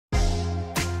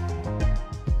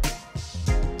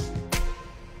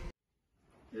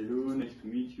to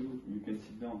meet you. You can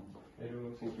sit down.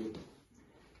 Hello, thank you.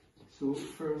 So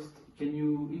first, can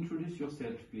you introduce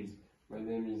yourself, please? My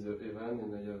name is Evan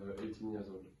and I have 18 years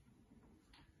old.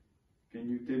 Can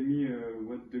you tell me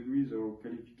what degrees or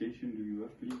qualification do you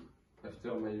have, please?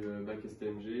 After my bac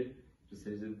STMG,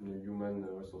 specialized in human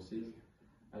resources,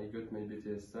 I got my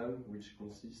BTS SAM, which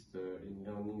consists in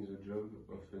learning the job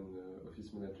of an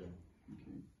office manager.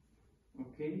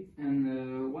 Okay,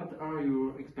 and what are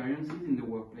your experiences in the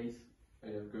workplace? I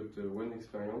have got one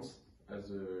experience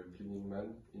as a cleaning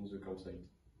man in the campsite.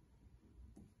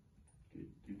 Okay,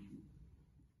 thank you.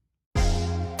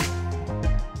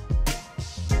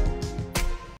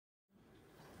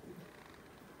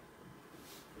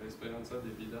 La esperanza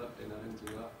de vida en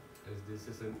Argentina es de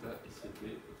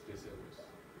 67 o 13 años.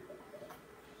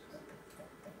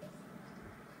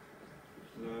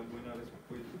 La buena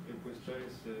respuesta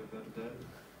es verdad.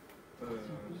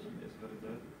 Sí, es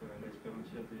verdad. La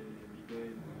experiencia de vida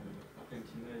en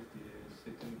Argentina es de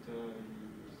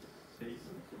 76.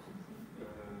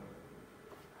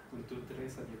 Punto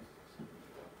 3 años. Sí.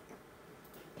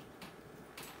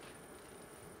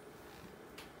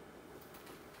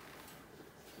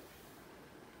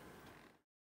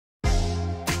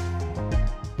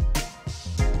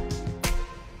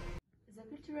 The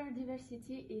cultural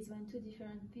diversity is when two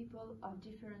different people of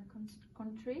different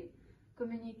countries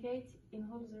communicate in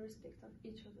all the respect of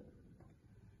each other.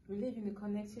 We live in a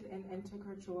connected and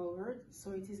intercultural world,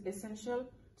 so it is essential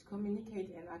to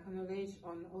communicate and acknowledge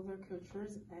on other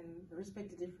cultures and respect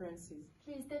the differences.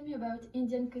 Please tell me about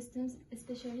Indian customs,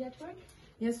 especially at work.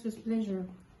 Yes, with pleasure.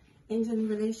 Indian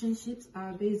relationships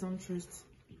are based on trust.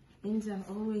 Indian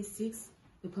always seeks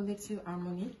the collective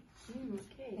harmony.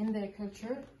 Okay. In their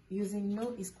culture, using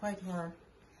no is quite rare.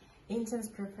 Indians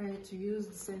prefer to use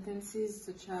sentences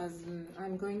such as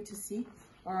I'm going to see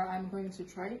or I'm going to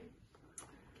try.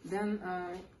 Then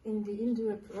in the Hindu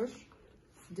approach,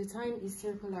 the time is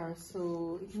circular,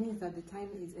 so it means that the time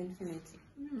is infinite.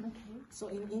 Okay. So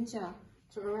in India,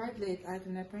 to arrive late at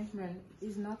an appointment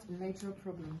is not a major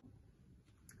problem.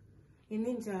 In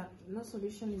India, no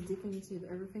solution is definitive,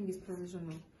 everything is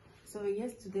provisional. So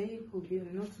yes today will be a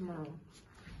no tomorrow.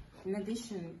 In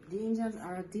addition, the Indians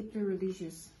are deeply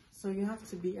religious, so you have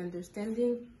to be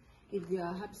understanding if they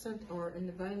are absent or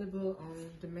unavailable on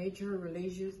the major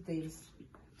religious days.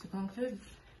 To conclude,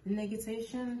 the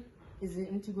negotiation is an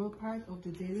integral part of the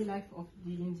daily life of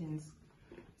the Indians,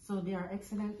 so they are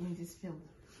excellent in this field.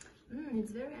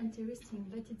 It's very interesting,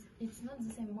 but it's not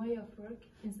the same way of work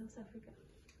in South Africa.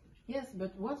 Yes,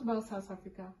 but what about South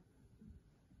Africa?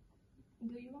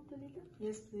 Do you want a little?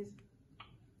 Yes, please.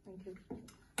 Thank you.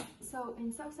 So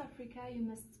in South Africa, you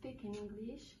must speak in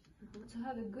English. To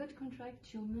have a good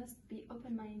contract, you must be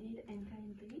open-minded and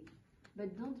kindly,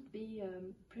 but don't be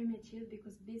primitive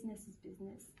because business is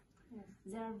business. Yes.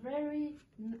 They are very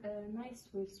nice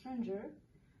with strangers,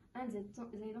 and they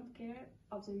don't care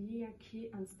of the hierarchy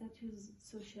and status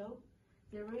social.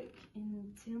 They work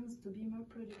in teams to be more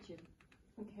productive.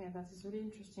 Okay, that is really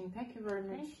interesting. Thank you very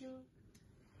much. Thank you.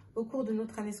 Au cours de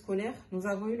notre année scolaire, nous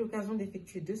avons eu l'occasion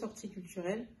d'effectuer 2 sorties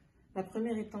culturelles. La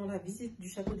première étant la visite du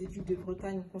château des Ducs de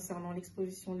Bretagne concernant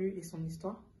l'exposition lue et son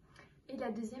histoire. Et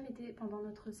la deuxième était pendant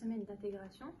notre semaine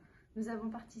d'intégration. Nous avons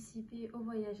participé au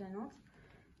voyage à Nantes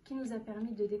qui nous a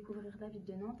permis de découvrir la ville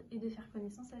de Nantes et de faire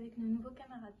connaissance avec nos nouveaux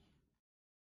camarades.